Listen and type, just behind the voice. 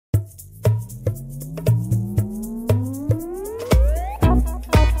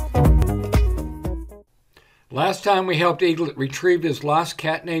Last time we helped Eaglet retrieve his lost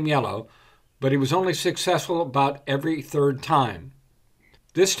cat named Yellow, but he was only successful about every third time.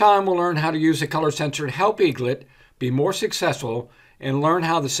 This time we'll learn how to use the color sensor to help Eaglet be more successful and learn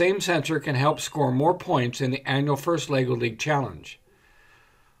how the same sensor can help score more points in the annual First LEGO League Challenge.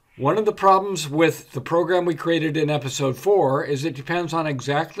 One of the problems with the program we created in episode 4 is it depends on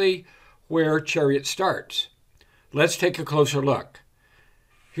exactly where Chariot starts. Let's take a closer look.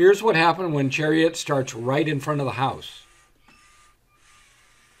 Here's what happened when Chariot starts right in front of the house.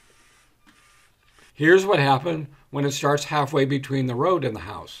 Here's what happened when it starts halfway between the road and the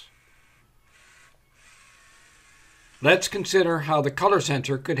house. Let's consider how the color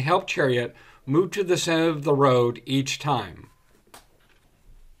sensor could help Chariot move to the center of the road each time.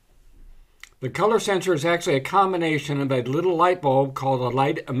 The color sensor is actually a combination of a little light bulb called a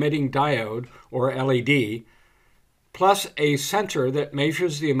light emitting diode, or LED, plus a sensor that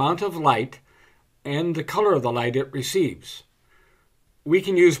measures the amount of light and the color of the light it receives. We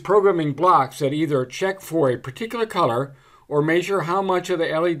can use programming blocks that either check for a particular color or measure how much of the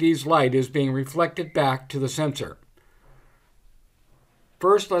LED's light is being reflected back to the sensor.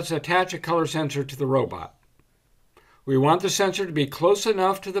 First, let's attach a color sensor to the robot. We want the sensor to be close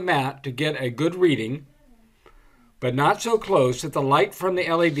enough to the mat to get a good reading, but not so close that the light from the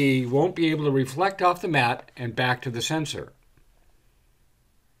LED won't be able to reflect off the mat and back to the sensor.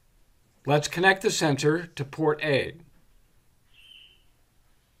 Let's connect the sensor to port A.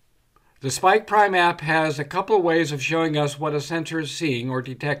 The Spike Prime app has a couple of ways of showing us what a sensor is seeing or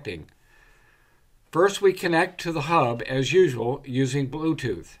detecting. First, we connect to the hub as usual using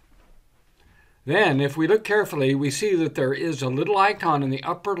Bluetooth. Then, if we look carefully, we see that there is a little icon in the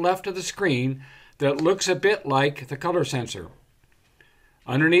upper left of the screen that looks a bit like the color sensor.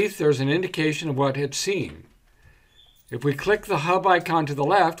 Underneath, there's an indication of what it's seeing. If we click the hub icon to the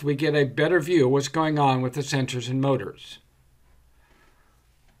left, we get a better view of what's going on with the sensors and motors.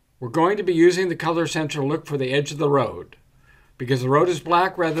 We're going to be using the color sensor to look for the edge of the road. Because the road is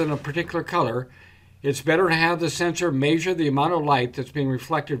black rather than a particular color, it's better to have the sensor measure the amount of light that's being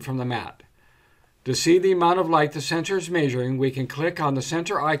reflected from the mat. To see the amount of light the sensor is measuring, we can click on the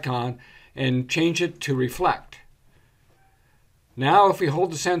sensor icon and change it to reflect. Now, if we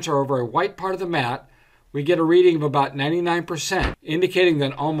hold the sensor over a white part of the mat, we get a reading of about 99%, indicating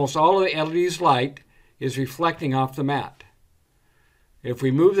that almost all of the LED's light is reflecting off the mat. If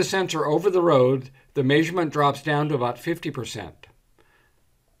we move the sensor over the road, the measurement drops down to about 50%.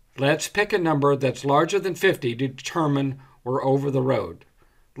 Let's pick a number that's larger than 50 to determine we're over the road.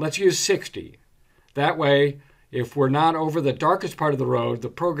 Let's use 60. That way, if we're not over the darkest part of the road, the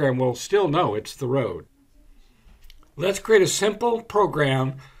program will still know it's the road. Let's create a simple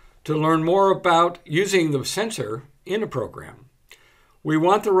program to learn more about using the sensor in a program. We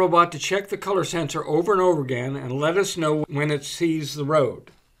want the robot to check the color sensor over and over again and let us know when it sees the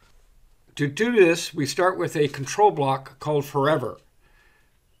road. To do this, we start with a control block called Forever.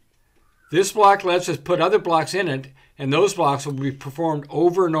 This block lets us put other blocks in it, and those blocks will be performed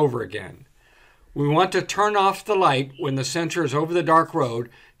over and over again. We want to turn off the light when the sensor is over the dark road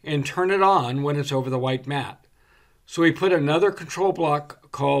and turn it on when it's over the white mat. So we put another control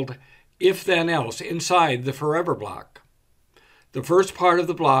block called If Then Else inside the Forever block. The first part of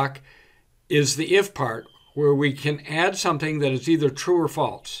the block is the if part, where we can add something that is either true or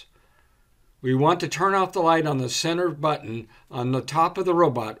false. We want to turn off the light on the center button on the top of the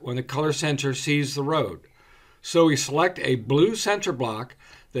robot when the color sensor sees the road. So we select a blue sensor block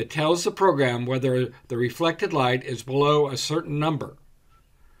that tells the program whether the reflected light is below a certain number.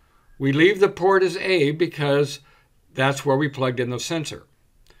 We leave the port as A because that's where we plugged in the sensor.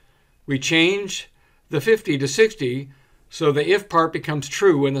 We change the 50 to 60 so the if part becomes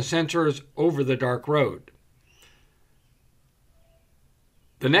true when the sensor is over the dark road.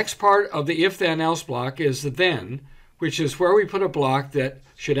 The next part of the if then else block is the then, which is where we put a block that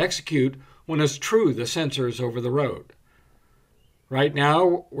should execute when it's true the sensor is over the road. Right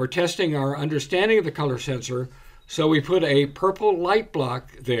now, we're testing our understanding of the color sensor, so we put a purple light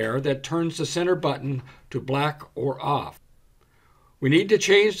block there that turns the center button to black or off. We need to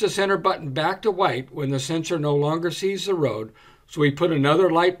change the center button back to white when the sensor no longer sees the road, so we put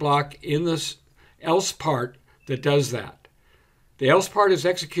another light block in this else part that does that. The else part is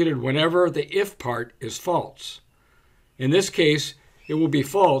executed whenever the if part is false. In this case, it will be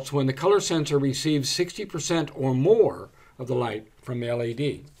false when the color sensor receives 60% or more of the light from the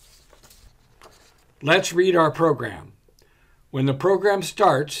LED. Let's read our program. When the program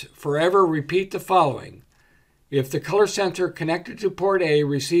starts, Forever repeat the following. If the color sensor connected to port A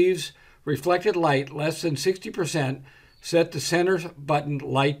receives reflected light less than 60%, set the center button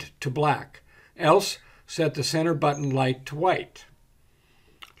light to black. Else, set the center button light to white.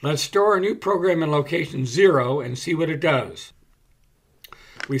 Let's store our new program in location 0 and see what it does.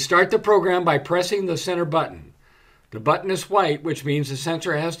 We start the program by pressing the center button. The button is white, which means the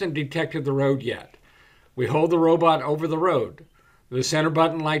sensor hasn't detected the road yet. We hold the robot over the road. The center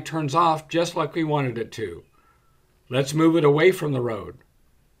button light turns off just like we wanted it to. Let's move it away from the road.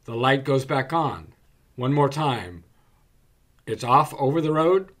 The light goes back on. One more time. It's off over the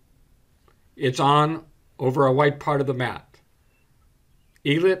road. It's on over a white part of the mat.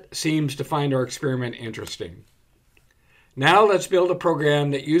 Eaglet seems to find our experiment interesting. Now let's build a program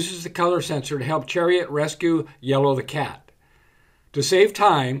that uses the color sensor to help Chariot rescue Yellow the cat. To save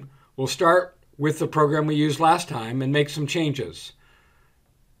time, we'll start with the program we used last time and make some changes.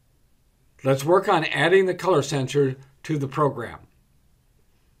 Let's work on adding the color sensor to the program.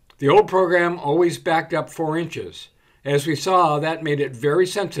 The old program always backed up 4 inches. As we saw, that made it very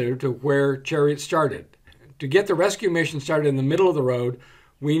sensitive to where Chariot started. To get the rescue mission started in the middle of the road,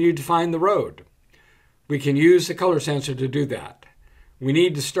 we need to find the road. We can use the color sensor to do that. We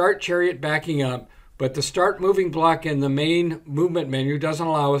need to start Chariot backing up, but the Start Moving block in the main movement menu doesn't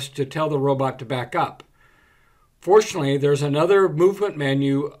allow us to tell the robot to back up. Fortunately, there's another movement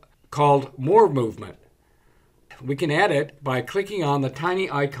menu called More Movement. We can add it by clicking on the tiny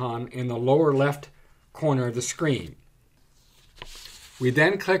icon in the lower left corner of the screen. We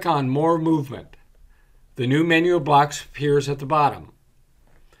then click on More Movement. The new menu of blocks appears at the bottom.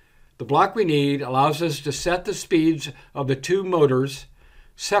 The block we need allows us to set the speeds of the 2 motors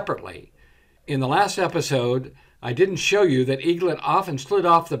separately. In the last episode, I didn't show you that Eaglet often slid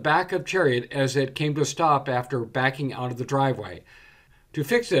off the back of Chariot as it came to a stop after backing out of the driveway. To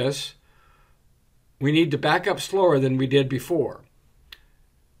fix this, we need to back up slower than we did before.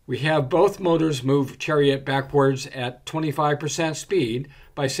 We have both motors move Chariot backwards at 25% speed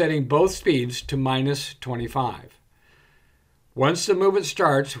by setting both speeds to -25. Once the movement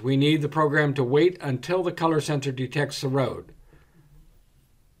starts, we need the program to wait until the color sensor detects the road.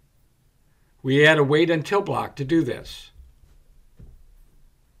 We add a wait until block to do this.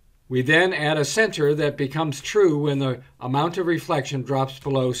 We then add a sensor that becomes true when the amount of reflection drops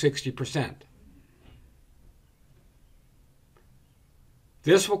below 60%.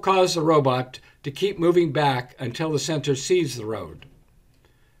 This will cause the robot to keep moving back until the sensor sees the road.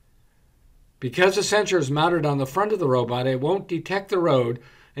 Because the sensor is mounted on the front of the robot, it won't detect the road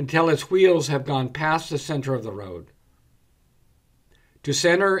until its wheels have gone past the center of the road. To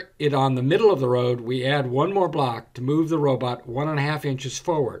center it on the middle of the road, we add 1 more block to move the robot 1.5 inches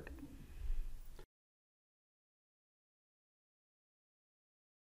forward.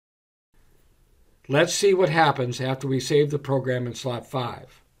 Let's see what happens after we save the program in slot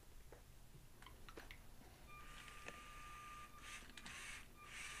 5.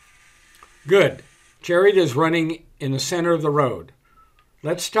 Good. Chariot is running in the center of the road.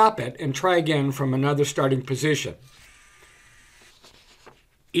 Let's stop it and try again from another starting position.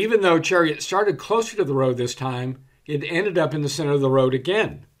 Even though Chariot started closer to the road this time, it ended up in the center of the road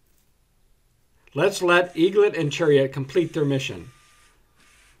again. Let's let Eaglet and Chariot complete their mission.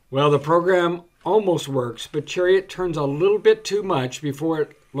 Well, the program almost works, but Chariot turns a little bit too much before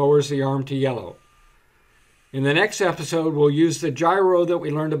it lowers the arm to yellow. In the next episode, we'll use the gyro that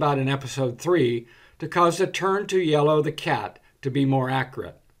we learned about in episode 3 to cause the turn to Yellow the cat to be more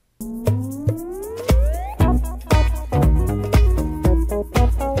accurate.